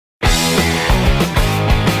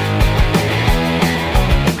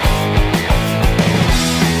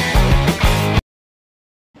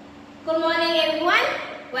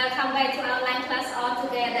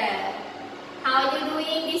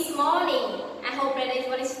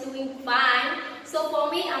So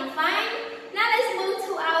for me, I'm fine. Now let's move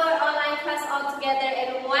to our online class all together,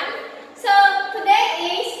 everyone. So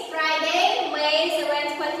today is Friday, May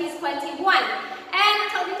 7, 2021. And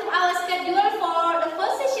according to our schedule for the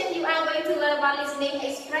first session, you are going to learn about listening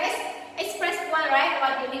express 1, right?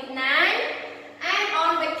 About unit 9. And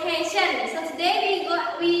on vacation. So today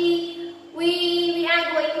we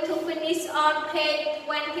are going to finish on page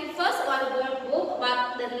 21st about the workbook,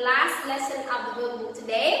 about the last lesson of the workbook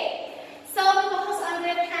today. So we focus on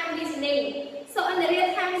real-time listening. So on the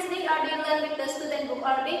real-time listening, already learned with the student book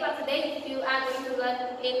already, but today you are going to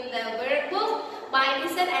learn in the workbook by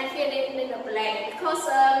listen and fill in the blank. Because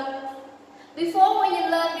before when you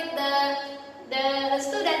learn with the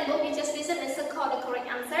student book, you just listen and circle the correct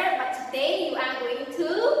answer. But today you are going to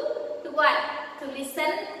do what? To listen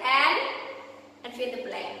and fill the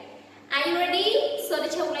blank. Are you ready? So the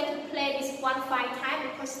child would like to play this one 5 times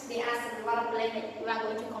because there are a lot of blank that you are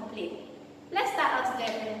going to complete. Let's start out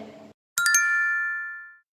together.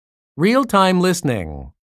 Real-time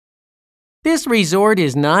listening. This resort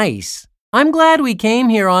is nice. I'm glad we came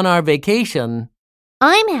here on our vacation.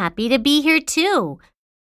 I'm happy to be here too.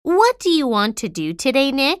 What do you want to do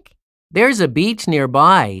today, Nick? There's a beach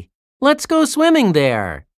nearby. Let's go swimming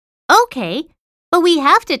there. Okay, but we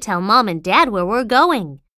have to tell Mom and Dad where we're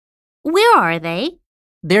going. Where are they?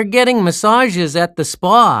 They're getting massages at the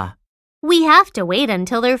spa. We have to wait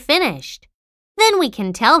until they're finished. Then we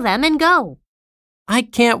can tell them and go. I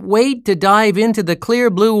can't wait to dive into the clear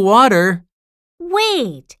blue water.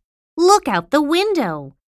 Wait, look out the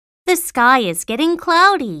window. The sky is getting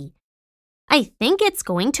cloudy. I think it's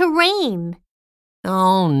going to rain.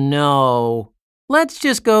 Oh no. Let's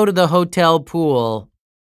just go to the hotel pool.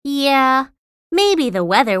 Yeah, maybe the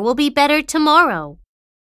weather will be better tomorrow.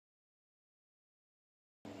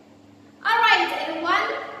 Alright, everyone.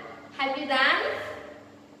 Have you done?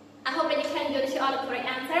 I hope that you can get all the correct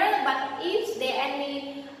answer. But if there are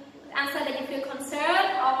any answer that you feel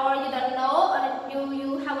concerned or you don't know or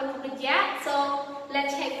you haven't completed yet, so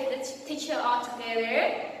let's check with the teacher all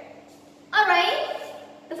together. Alright.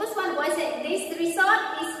 The first one boy said this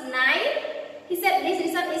resort is nice. He said this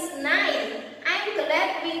resort is nice. I'm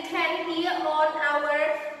glad we can here on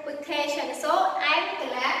our vacation. So I'm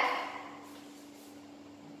glad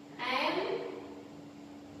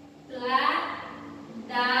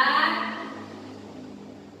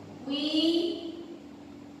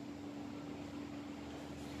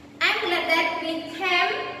that we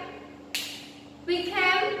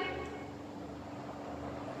came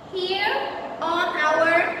here on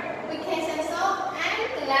our vacation. So I'm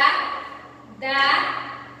glad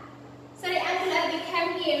we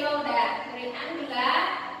came here. No, that. Sorry, I'm glad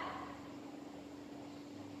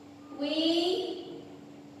we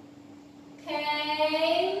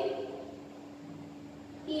came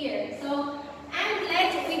here. So I'm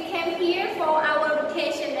glad we came here for our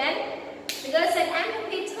vacation then. Because said I'm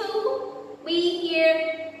happy too. We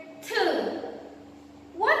here too.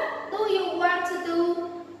 What do you want to do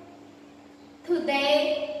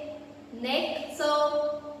today, Nick?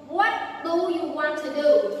 So what do you want to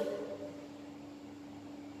do?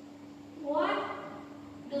 What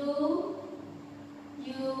do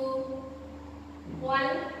you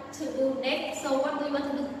want to do, Nick? So what do you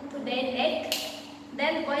want to do today, Nick?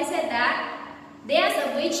 Then the boy said that there's a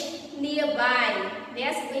beach nearby.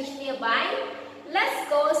 There's a beach nearby. Let's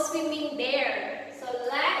go swimming there. So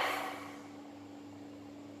let's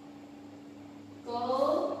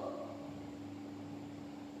go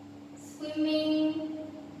swimming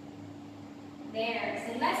there.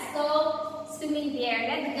 So let's go swimming there.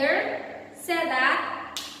 Then the girl said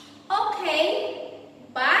that okay,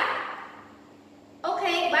 but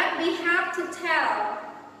we have to tell.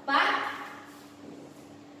 But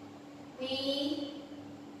we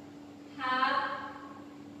have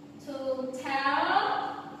to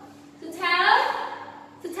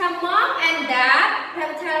tell mom and dad. We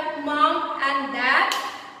have to tell mom and dad.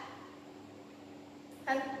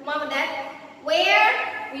 Mom and dad where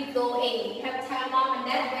we going. We have to tell mom and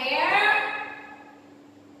dad where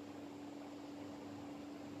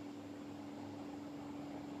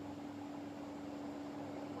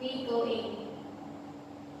we going.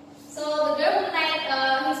 So the girl would like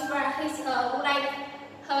would like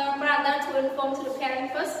her brother to inform to the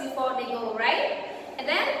parents first before they go, right? And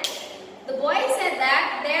then the boy said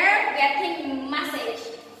that they're getting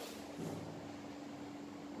massage.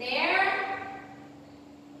 They're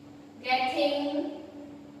getting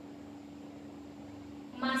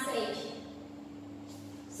massage.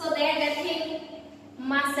 So they're getting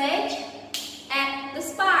massage at the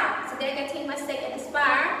spa. So they're getting massage at the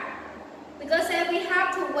spa because we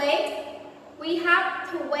have to wait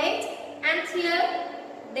until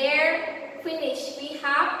they're finished. We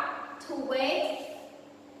have to wait.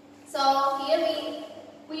 So here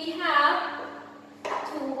we have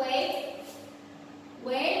to wait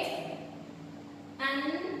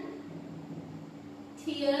until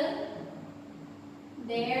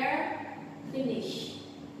they're finished.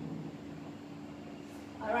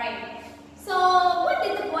 Alright. So what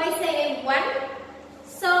did the boy say in 1?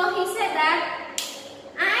 So he said that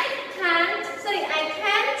I can't wait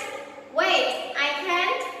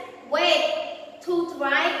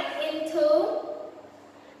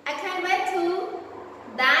to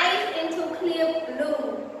dive into clear blue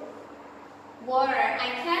water. I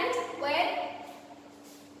can't wait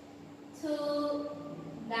to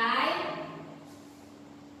dive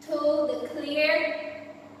to the clear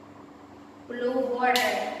blue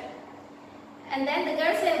water. And then the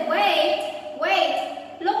girl said,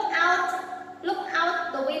 wait, look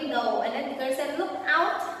out the window. And then the girl said, look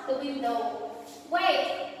out the window. Wait,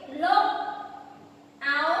 look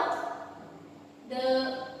out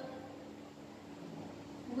the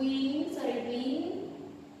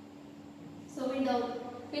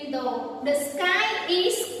window. The sky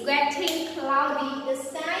is getting cloudy. The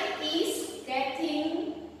sky is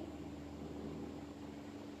getting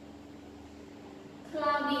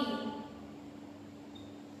cloudy.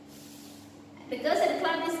 The girl said the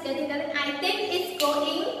cloud is getting cloudy. I think it's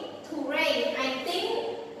going to rain. I think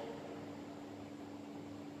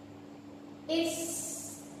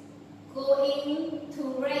it's going to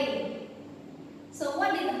rain. So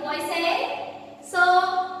what did the boy say? So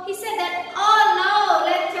he said that, oh no,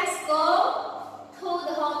 let's just go to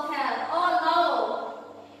the hotel. Oh no.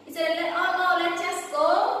 He said, oh no, let's just go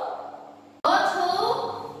to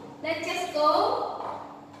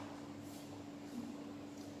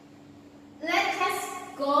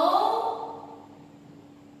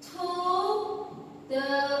the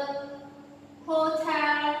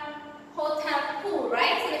hotel pool,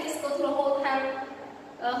 right? So let's just go to the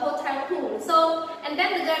hotel pool. So, and then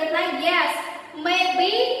the girl replied, yes,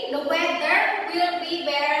 maybe the weather will be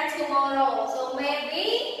better tomorrow. So maybe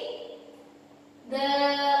the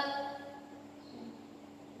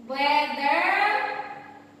weather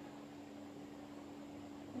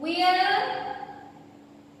will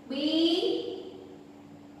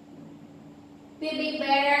be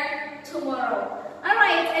better tomorrow.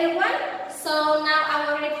 Alright, everyone. So now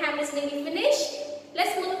our time listening is finished.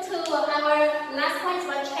 Let's move to our last point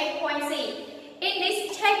about checkpoint C. In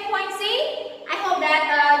this checkpoint C, I hope that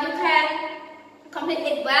you can complete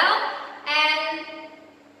it well. And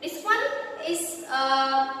this one is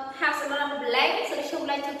has a lot of blank, so the teacher would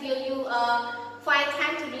like to give you 5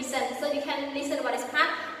 times to listen. So you can listen about this part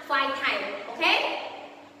 5 times. Okay?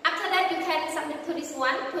 After that, you can submit to this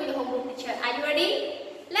one to your homeroom teacher. Are you ready?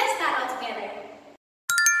 Let's start all together.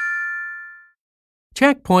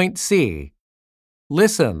 Checkpoint C.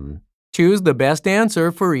 Listen. Choose the best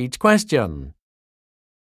answer for each question.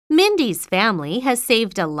 Mindy's family has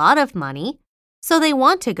saved a lot of money, so they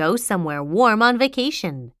want to go somewhere warm on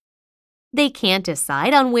vacation. They can't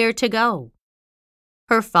decide on where to go.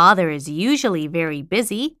 Her father is usually very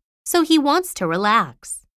busy, so he wants to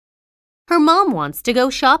relax. Her mom wants to go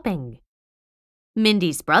shopping.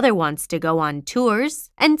 Mindy's brother wants to go on tours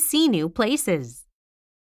and see new places.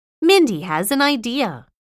 Mindy has an idea.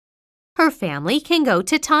 Her family can go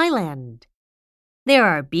to Thailand. There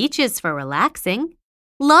are beaches for relaxing,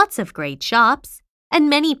 lots of great shops, and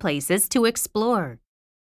many places to explore.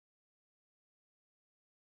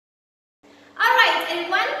 Alright,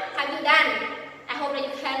 everyone, have you done? I hope that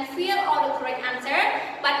you can fill all the correct answer.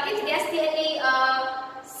 But if there's still any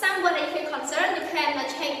someone that you feel concerned, you can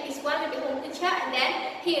check this one with the home teacher, and then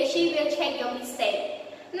he or she will check your mistake.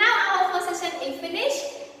 Now our first session is finished,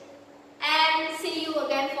 and see you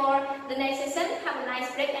again for the next session. Have a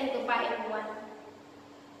nice break and goodbye, everyone.